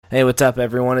Hey, what's up,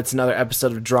 everyone? It's another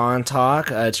episode of Draw and Talk.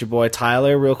 It's your boy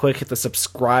Tyler. Real quick, hit the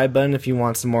subscribe button if you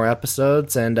want some more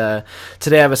episodes. And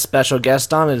today I have a special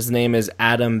guest on. His name is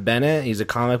Adam Bennett. He's a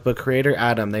comic book creator.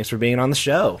 Adam, thanks for being on the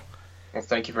show. Well,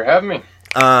 thank you for having me.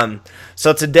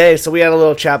 So we had a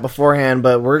little chat beforehand,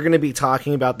 but we're going to be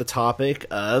talking about the topic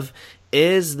of,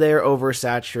 is there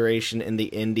oversaturation in the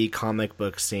indie comic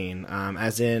book scene?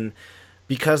 As in,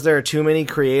 because there are too many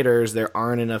creators, there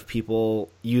aren't enough people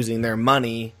using their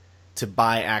money to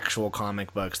buy actual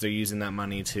comic books. They're using that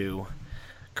money to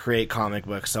create comic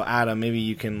books. So Adam, maybe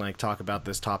you can talk about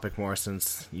this topic more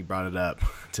since you brought it up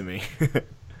to me.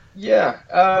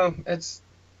 Yeah, it's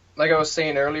like I was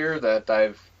saying earlier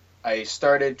that I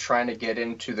started trying to get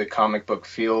into the comic book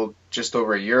field just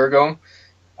over a year ago.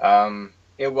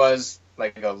 It was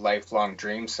like a lifelong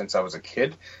dream since I was a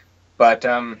kid, but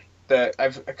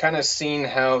I've kind of seen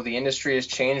how the industry has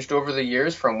changed over the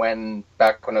years from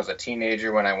back when I was a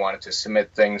teenager, when I wanted to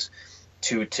submit things,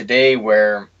 to today,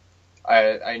 where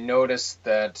I noticed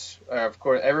that, of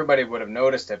course, everybody would have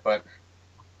noticed it, but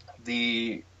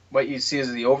what you see is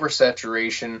the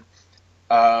oversaturation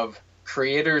of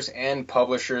creators and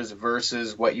publishers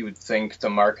versus what you would think the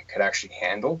market could actually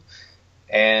handle.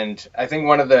 And I think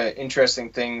one of the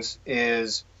interesting things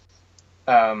is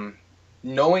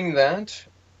knowing that,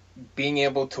 being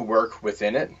able to work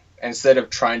within it instead of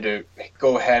trying to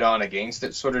go head on against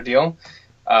it, sort of deal.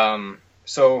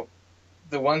 So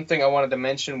the one thing I wanted to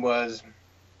mention was,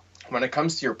 when it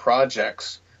comes to your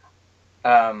projects,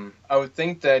 I would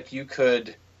think that you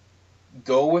could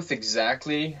go with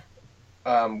exactly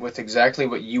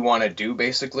what you want to do,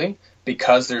 basically,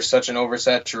 because there's such an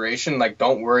oversaturation. Like,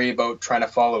 don't worry about trying to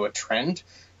follow a trend.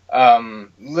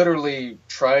 Literally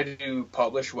try to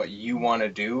publish what you want to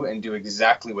do and do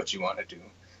exactly what you want to do,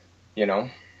 you know?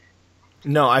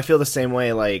 No, I feel the same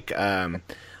way. A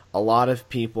lot of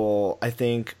people, I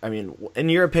mean, in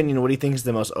your opinion, what do you think is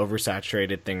the most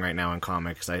oversaturated thing right now in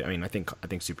comics? I think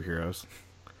superheroes.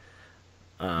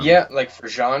 Yeah, like for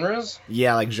genres?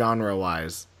 Yeah, like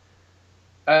genre-wise.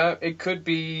 It could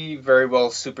be very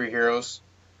well superheroes.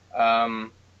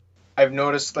 I've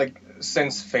noticed,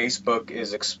 since Facebook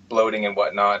is exploding and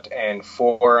whatnot, and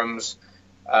forums,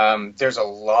 there's a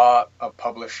lot of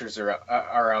publishers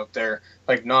are out there.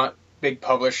 Not big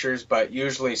publishers, but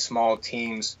usually small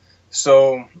teams.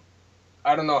 So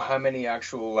I don't know how many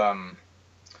actual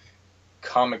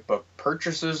comic book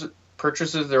purchases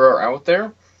there are out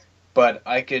there, but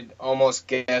I could almost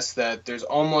guess that there's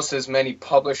almost as many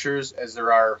publishers as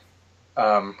there are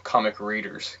comic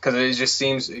readers, because it just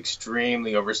seems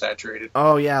extremely oversaturated.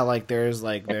 Oh yeah, there's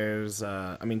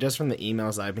I mean, just from the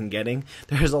emails I've been getting,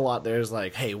 there's a lot. There's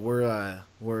hey, we're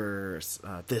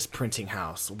this printing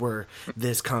house, we're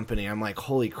this company. I'm like,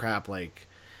 holy crap,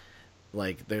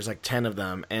 there's 10 of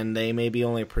them, and they maybe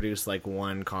only produce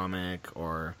one comic,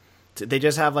 or they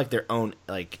just have their own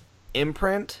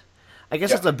imprint. I guess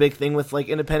that's a big thing with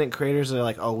independent creators. They're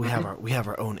like, oh, we have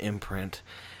our own imprint.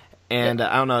 And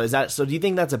I don't know, is that so? Do you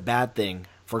think that's a bad thing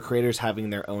for creators having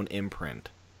their own imprint?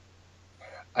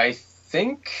 I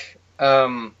think,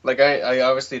 I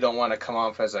obviously don't want to come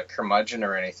off as a curmudgeon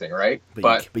or anything, right?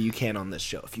 But you can on this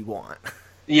show if you want.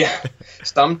 Yeah,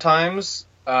 sometimes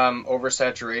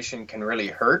oversaturation can really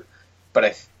hurt.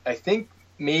 But I think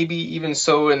maybe even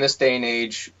so in this day and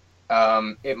age,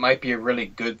 it might be a really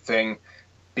good thing,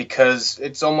 because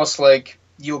it's almost like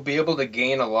you'll be able to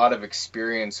gain a lot of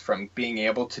experience from being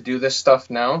able to do this stuff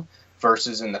now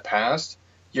versus in the past.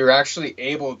 You're actually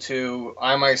able to,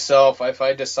 I myself, if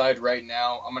I decide right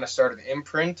now I'm going to start an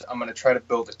imprint, I'm going to try to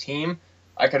build a team,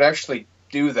 I could actually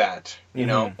do that, you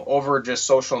know, over just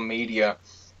social media,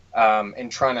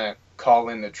 and trying to call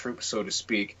in the troops, so to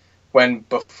speak. When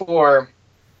before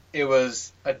it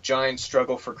was a giant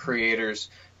struggle for creators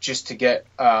just to get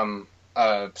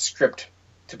a script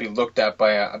to be looked at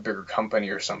by a bigger company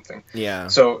or something. Yeah.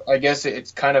 So I guess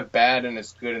it's kind of bad and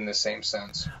it's good in the same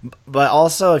sense. But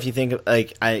also, if you think I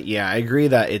agree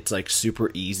that it's super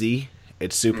easy.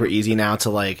 It's super easy now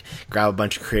to grab a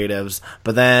bunch of creatives.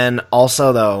 But then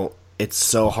also though, it's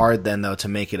so hard then though to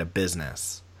make it a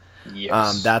business.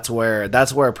 Yes. That's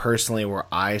where personally where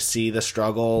I see the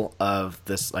struggle of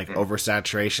this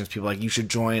oversaturation. People you should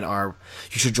join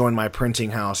my printing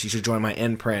house, you should join my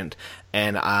imprint,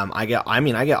 and I get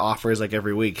offers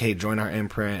every week, hey, join our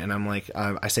imprint, and I'm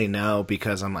I say no,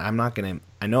 because I know I'm not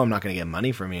gonna get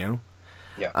money from you.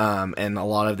 Yeah. And a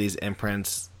lot of these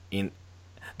imprints,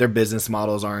 their business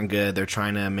models aren't good. They're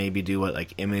trying to maybe do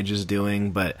what Image is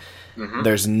doing, but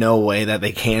there's no way that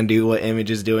they can do what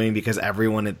Image is doing, because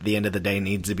everyone at the end of the day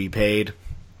needs to be paid.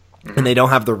 and they don't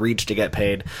have the reach to get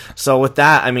paid. So with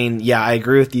that, I mean, yeah, I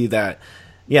agree with you that,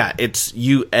 yeah, it's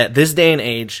you at this day and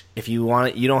age, if you want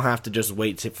it, you don't have to just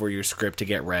wait for your script to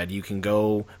get read. You can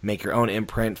go make your own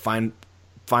imprint, find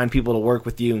people to work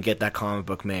with you, and get that comic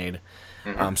book made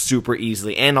super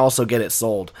easily, and also get it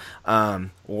sold.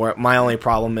 Where my only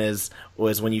problem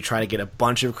was when you try to get a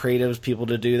bunch of creative people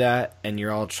to do that, and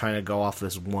you're all trying to go off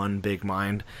this one big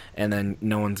mind, and then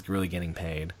no one's really getting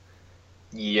paid.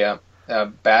 Yeah,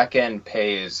 back end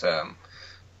pay is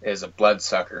a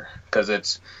bloodsucker, because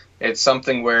it's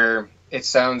something where it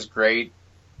sounds great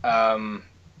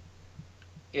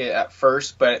at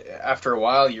first, but after a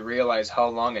while you realize how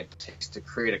long it takes to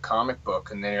create a comic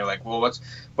book, and then you're like, well,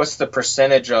 what's the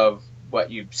percentage of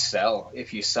what you sell,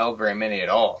 if you sell very many at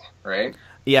all, right?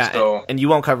 Yeah, so, and you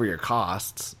won't cover your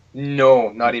costs. No,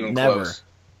 not even Never. close.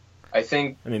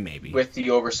 I mean, maybe with the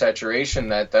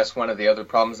oversaturation, that's one of the other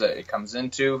problems that it comes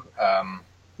into,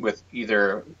 with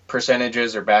either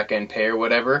percentages or back end pay or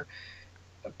whatever,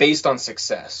 based on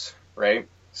success, right?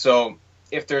 So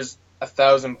if there's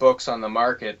 1,000 books on the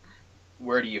market,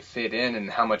 where do you fit in, and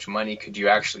how much money could you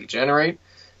actually generate?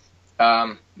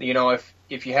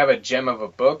 If you have a gem of a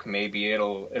book, maybe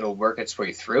it'll work its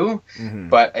way through. Mm-hmm.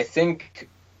 But I think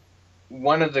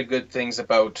one of the good things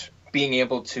about being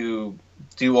able to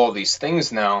do all these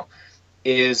things now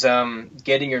is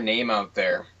getting your name out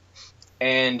there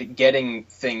and getting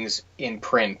things in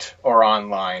print or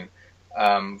online,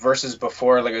 versus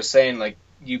before, like I was saying, like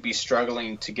you'd be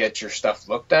struggling to get your stuff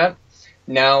looked at.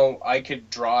 Now I could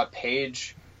draw a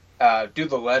page, do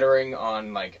the lettering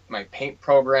on like my paint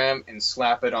program, and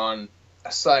slap it on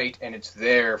a site, and it's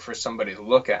there for somebody to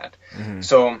look at. Mm-hmm.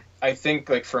 So I think,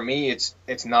 like, for me,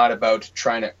 it's not about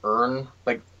trying to earn.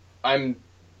 Like, I'm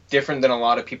different than a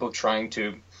lot of people trying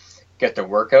to get their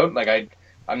work out. Like,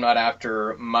 I'm not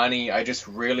after money. I just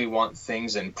really want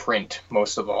things in print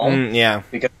most of all. Yeah.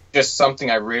 Because it's just something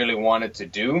I really wanted to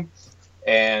do.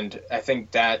 And I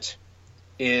think that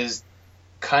is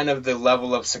kind of the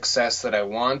level of success that I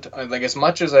want. Like, as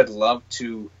much as I'd love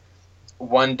to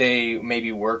one day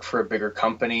maybe work for a bigger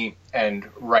company and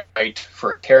write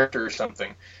for a character or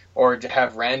something, or to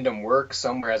have random work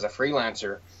somewhere as a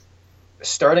freelancer,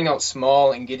 starting out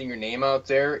small and getting your name out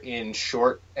there in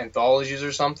short anthologies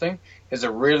or something is a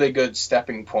really good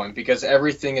stepping point, because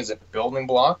everything is a building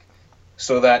block,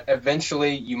 so that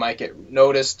eventually you might get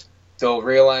noticed. They'll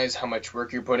realize how much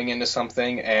work you're putting into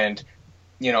something, and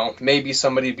maybe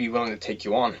somebody would be willing to take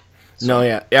you on. So.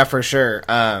 No, yeah, for sure.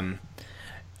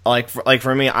 Like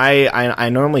for me, I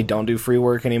normally don't do free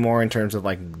work anymore in terms of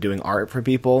like doing art for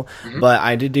people, but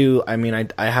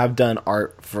I have done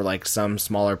art for like some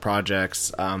smaller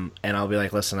projects, and I'll be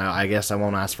like, listen, I guess I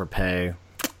won't ask for pay,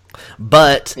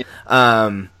 but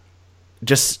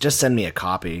just send me a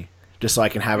copy just so I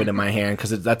can have it in my hand,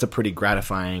 because that's a pretty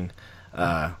gratifying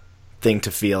thing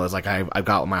to feel, is like I've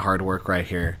got my hard work right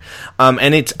here.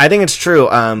 And I think it's true.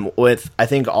 I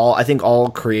think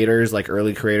all creators, like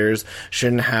early creators,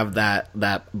 shouldn't have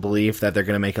that belief that they're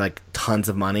going to make like tons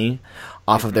of money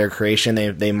off of their creation.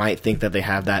 They might think that they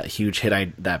have that huge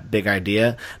hit, that big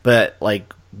idea, but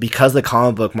like, because the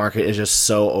comic book market is just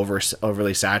so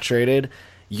overly saturated,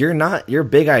 your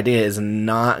big idea is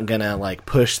not gonna like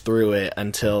push through it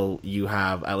until you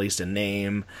have at least a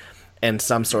name and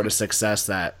some sort of success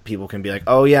that people can be like,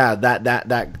 oh yeah,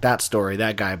 that story,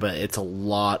 that guy. But it's a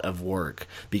lot of work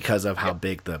because of how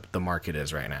big the market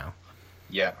is right now.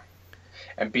 Yeah.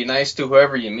 And be nice to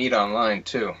whoever you meet online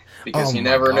too, because you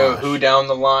never know who down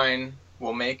the line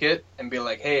will make it and be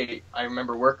like, hey, I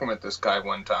remember working with this guy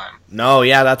one time. No,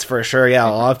 yeah, that's for sure. Yeah,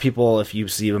 a lot of people, if you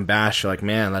see them bash, you're like,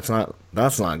 man, that's not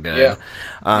good. Yeah,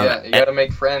 you gotta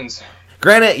make friends.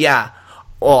 Granted, yeah.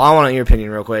 Well, I want your opinion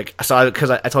real quick. So,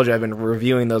 because I told you I've been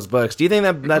reviewing those books. Do you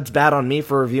think that's bad on me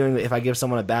for reviewing? If I give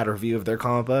someone a bad review of their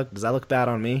comic book, does that look bad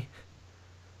on me?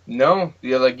 No,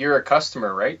 you're a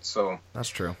customer, right? So that's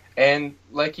true. And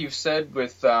like you've said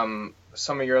with some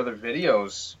of your other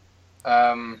videos,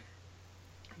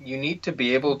 you need to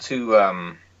be able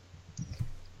to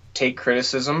take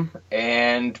criticism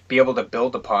and be able to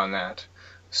build upon that.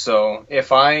 So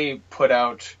if I put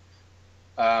out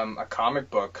a comic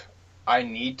book, I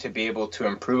need to be able to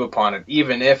improve upon it,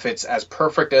 even if it's as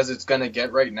perfect as it's going to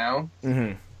get right now.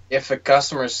 Mm-hmm. If a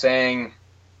customer is saying,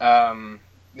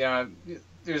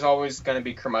 there's always going to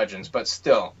be curmudgeons, but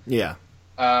still. Yeah.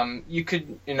 You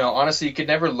could, honestly, you could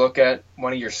never look at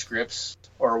one of your scripts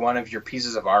or one of your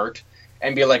pieces of art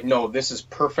and be like, no, this is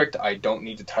perfect. I don't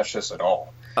need to touch this at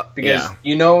all. Because Yeah.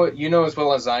 you know as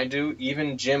well as I do,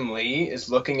 even Jim Lee is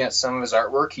looking at some of his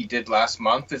artwork he did last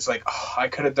month. It's like, oh, I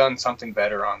could have done something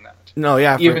better on that. No,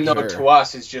 yeah, for Even though sure. to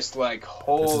us it's just like,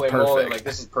 holy moly, perfect. like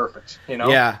this is perfect, you know?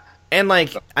 Yeah, and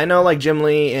like I know like Jim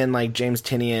Lee and like James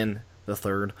Tinian the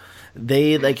third,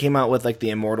 they came out with like the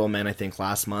Immortal Men I think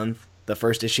last month, the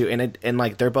first issue, and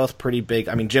like they're both pretty big.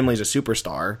 I mean, Jim Lee's a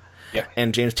superstar, Yeah.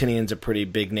 and James Tinian's a pretty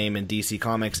big name in DC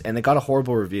Comics, and they got a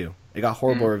horrible review. They got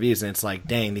horrible reviews, and it's like,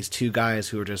 dang, these two guys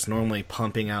who are just normally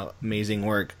pumping out amazing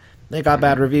work, they got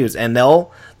bad reviews, and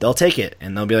they'll take it,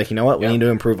 and they'll be like, you know what, we need to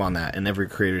improve on that, and every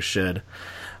creator should.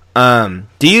 Do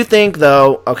you think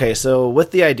though? Okay, so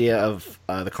with the idea of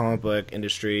the comic book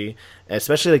industry,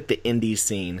 especially like the indie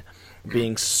scene,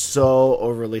 being so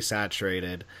overly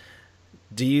saturated,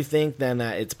 do you think then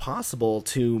that it's possible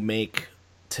to make?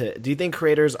 Do you think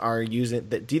creators are using?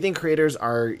 Do you think creators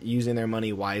are using their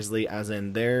money wisely? As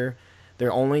in, they're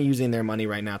only using their money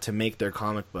right now to make their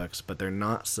comic books, but they're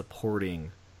not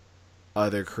supporting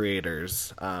other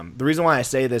creators. The reason why I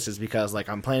say this is because like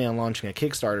I'm planning on launching a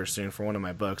Kickstarter soon for one of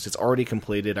my books. It's already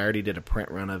completed. I already did a print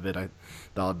run of it.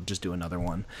 I'll just do another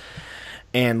one.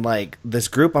 And like this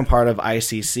group I'm part of,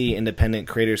 ICC, Independent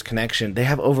Creators Connection, they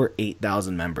have over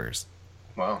 8,000 members.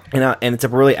 Wow. And it's a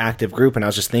really active group. And I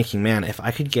was just thinking, man, if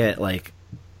I could get like,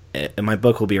 my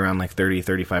book will be around like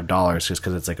 $30-$35 just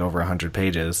because it's like over 100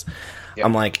 pages. Yep.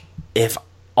 I'm like, if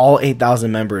all 8,000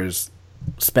 members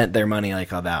spent their money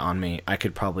like all that on me, I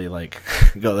could probably like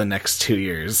go the next 2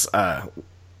 years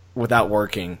without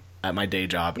working at my day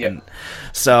job. Yep. And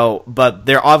so, but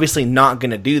they're obviously not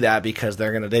going to do that because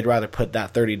they'd rather put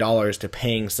that $30 to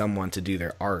paying someone to do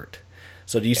their art.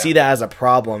 So do you see that as a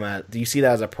problem? Do you see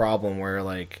that as a problem where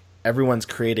like everyone's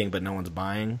creating but no one's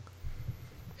buying?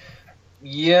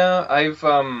 Yeah, I've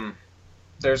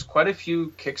there's quite a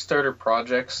few Kickstarter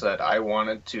projects that I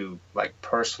wanted to like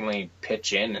personally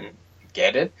pitch in and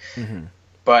get it. Mm-hmm.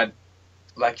 But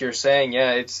like you're saying,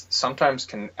 yeah, it's sometimes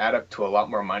can add up to a lot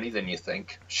more money than you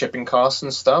think, shipping costs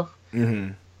and stuff.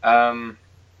 Mm-hmm.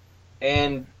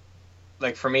 And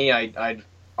like for me, I'd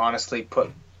honestly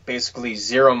put basically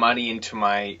zero money into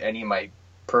any of my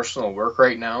personal work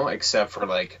right now, except for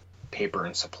like paper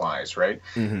and supplies, right?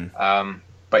 Mm-hmm.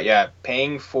 But yeah,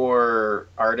 paying for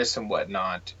artists and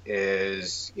whatnot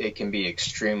it can be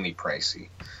extremely pricey.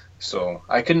 So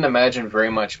I couldn't imagine very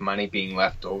much money being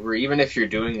left over, even if you're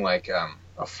doing like a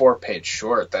 4-page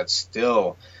short. That's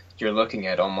still, you're looking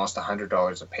at almost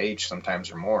 $100 a page,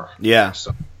 sometimes or more. Yeah.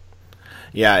 So.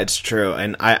 Yeah, it's true.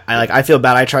 And I feel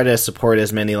bad. I try to support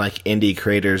as many like indie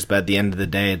creators, but at the end of the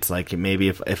day, it's like maybe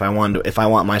if I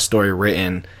want my story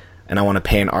written and I want to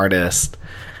pay an artist,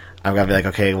 I've got to be like,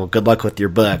 okay, well, good luck with your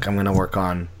book. I'm going to work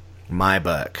on my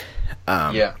book.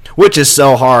 Which is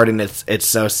so hard, and it's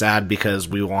so sad because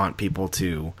we want people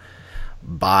to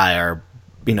buy or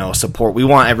support. We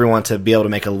want everyone to be able to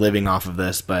make a living off of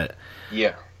this, but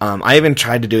I even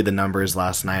tried to do the numbers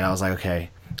last night. I was like, okay,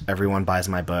 everyone buys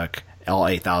my book, all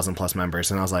 8,000 plus members,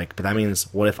 and I was like, but that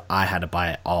means what if I had to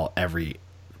buy it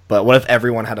but what if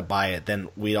everyone had to buy it? Then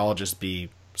we'd all just be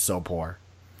so poor.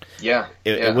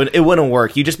 It wouldn't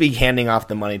work. You'd just be handing off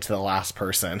the money to the last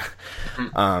person.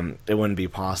 It wouldn't be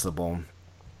possible.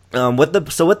 With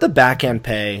the back end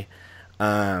pay,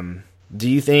 do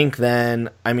you think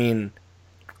then? I mean,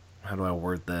 how do I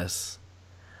word this?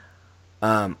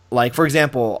 Like for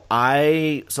example,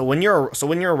 when you're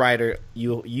a writer,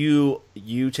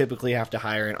 you typically have to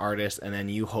hire an artist, and then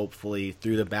you hopefully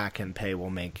through the back end pay will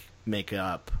make it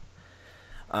up.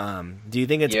 Do you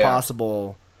think it's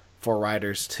possible for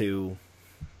writers to,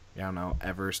 I don't know,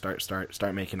 ever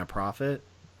start making a profit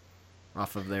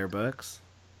off of their books?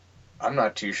 I'm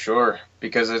not too sure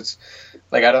because it's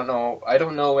like I don't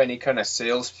know any kind of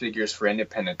sales figures for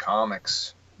independent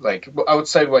comics, like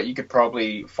outside what you could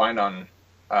probably find on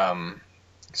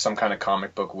some kind of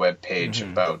comic book web page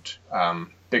about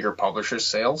bigger publishers'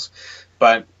 sales.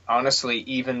 But honestly,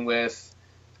 even with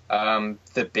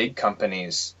the big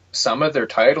companies, some of their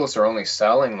titles are only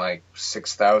selling like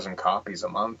 6,000 copies a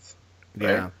month. Right?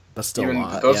 Yeah, that's still a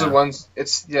lot. Those are ones.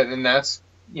 And that's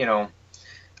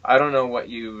I don't know what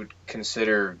you would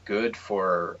consider good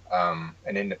for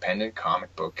an independent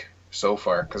comic book so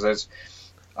far, because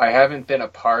I haven't been a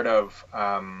part of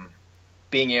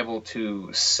being able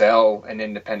to sell an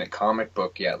independent comic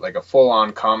book yet, like a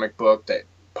full-on comic book that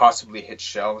possibly hits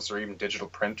shelves or even digital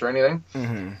print or anything.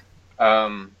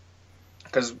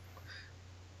 Because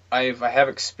I have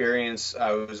experience.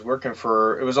 I was working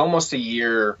it was almost a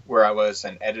year where I was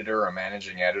an editor or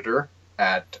managing editor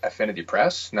at Affinity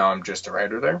Press. Now I'm just a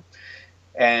writer there.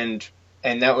 And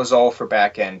and that was all for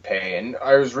back end pay. And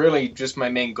I was really just my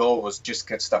main goal was just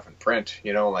get stuff in print,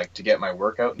 like to get my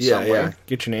work out in some way.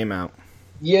 Get your name out.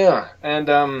 Yeah,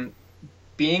 and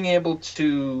being able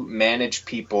to manage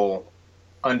people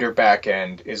under back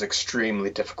end is extremely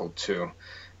difficult too,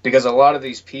 because a lot of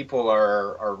these people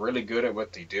are really good at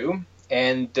what they do,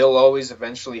 and they'll always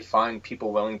eventually find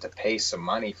people willing to pay some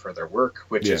money for their work,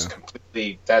 which is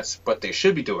that's what they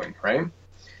should be doing, right?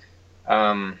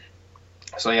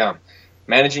 So yeah,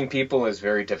 managing people is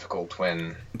very difficult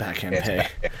when backhand pay.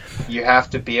 You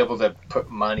have to be able to put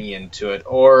money into it,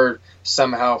 or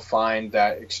somehow find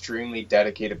that extremely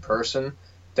dedicated person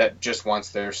that just wants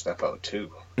their stuff out too.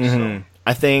 Mm-hmm. So.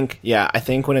 I think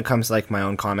when it comes to like my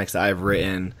own comics that I've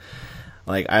written,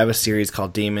 like I have a series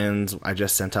called Demons. I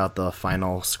just sent out the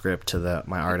final script to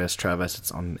my artist Travis.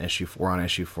 It's on we're on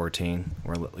issue 14.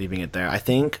 We're leaving it there. I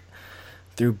think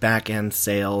through back end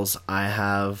sales,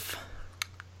 I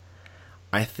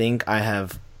think I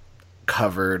have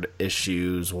covered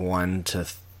issues 1 to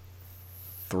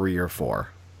 3 or 4.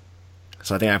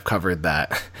 So I think I've covered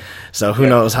that. So who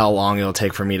knows how long it'll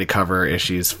take for me to cover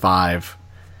issues 5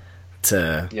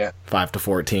 to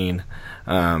 14.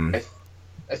 I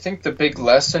think the big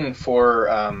lesson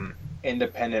for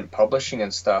independent publishing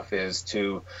and stuff is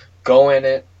to go in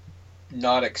it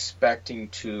not expecting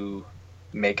to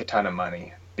make a ton of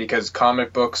money, because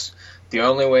comic books, the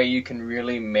only way you can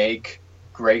really make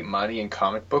great money in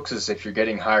comic books is if you're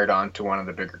getting hired on to one of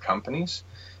the bigger companies.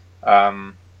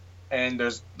 And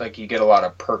there's you get a lot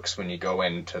of perks when you go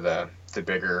into the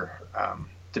bigger,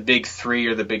 the big 3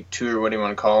 or the big 2 or what do you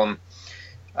want to call them.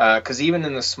 Because even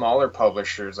in the smaller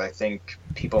publishers, I think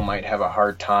people might have a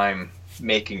hard time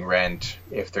making rent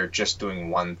if they're just doing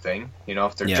one thing.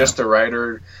 If they're just a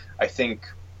writer, I think,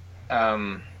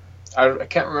 I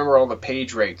can't remember all the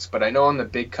page rates, but I know in the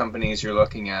big companies you're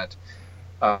looking at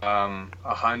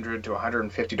 $100 to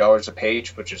 $150 a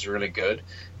page, which is really good.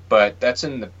 But that's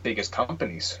in the biggest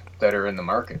companies that are in the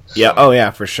market. So. Yeah. Oh,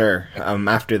 yeah, for sure.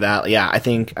 After that, I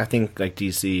think like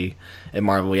DC and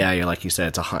Marvel, you're like you said,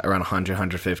 it's around 100,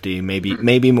 150,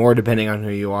 maybe more depending on who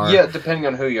you are. Yeah, depending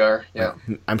on who you are. Yeah.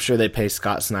 I'm sure they pay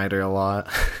Scott Snyder a lot.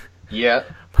 Yeah.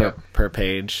 per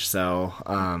page. So,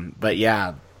 but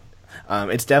yeah,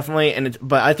 it's definitely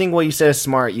but I think what you said is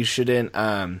smart. You shouldn't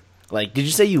did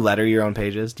you say you letter your own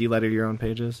pages? Do you letter your own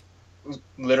pages?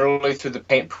 Literally through the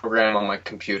Paint program on my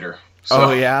computer. So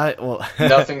well,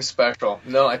 nothing special.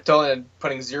 No, I'm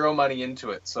putting zero money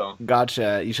into it. So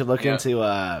gotcha. You should look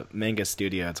into Manga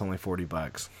Studio. It's only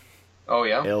 $40. Oh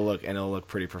yeah, it'll look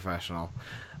pretty professional.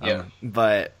 Yeah,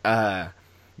 but that's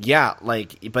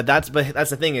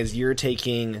the thing is you're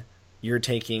taking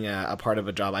a part of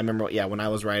a job. I remember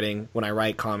when I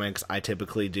write comics, I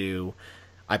typically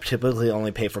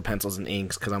only pay for pencils and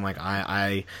inks because I'm like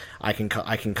I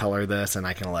can color this and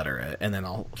I can letter it and then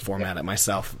I'll format it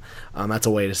myself. That's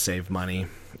a way to save money.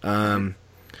 Do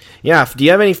you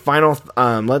have any final?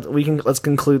 Let's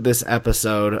conclude this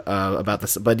episode about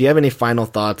this. But do you have any final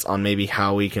thoughts on maybe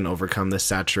how we can overcome this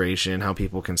saturation? How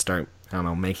people can start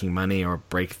making money or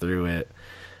break through it?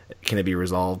 Can it be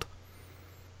resolved?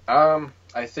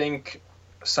 I think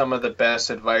some of the best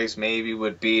advice maybe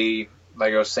would be,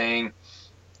 like I was saying,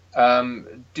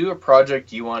 do a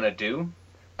project you want to do,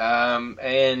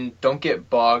 and don't get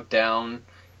bogged down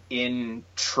in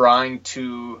trying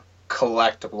to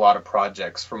collect a lot of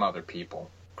projects from other people,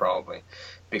 probably,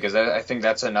 because I think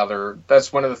that's one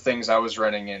of the things I was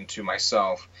running into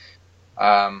myself.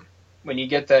 When you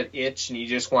get that itch and you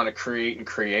just want to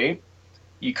create,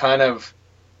 you kind of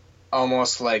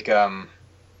almost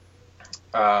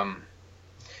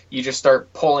you just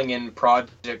start pulling in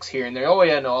projects here and there. Oh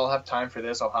yeah, no, I'll have time for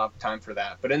this, I'll have time for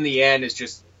that. But in the end, it's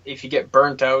just, if you get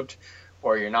burnt out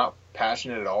or you're not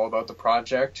passionate at all about the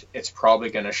project, it's probably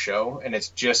going to show, and it's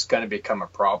just going to become a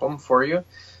problem for you.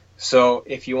 So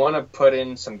if you want to put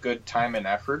in some good time and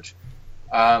effort,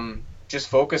 just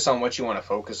focus on what you want to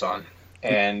focus on,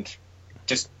 and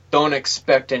just don't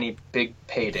expect any big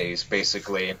paydays,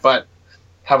 basically, but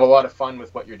have a lot of fun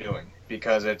with what you're doing.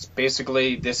 Because it's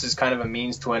basically, this is kind of a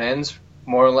means to an end,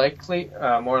 more likely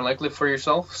for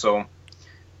yourself. So,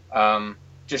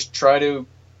 just try to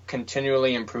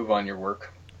continually improve on your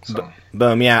work. So.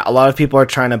 Boom, yeah. A lot of people are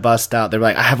trying to bust out. They're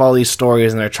like, I have all these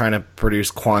stories, and they're trying to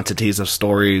produce quantities of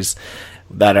stories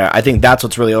that are. I think that's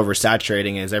what's really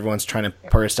oversaturating, is everyone's trying to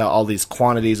burst out all these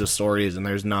quantities of stories, and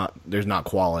there's not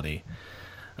quality.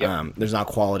 Yep. There's not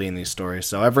quality in these stories.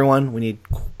 So everyone, we need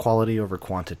quality over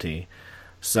quantity.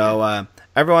 So,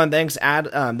 everyone, thanks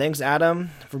Adam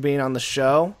for being on the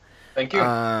show. Thank you.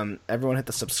 Everyone hit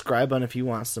the subscribe button if you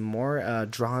want some more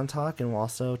Draw and Talk, and we'll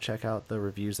also check out the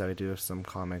reviews that I do of some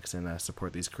comics and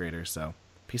support these creators. So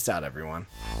peace out, everyone.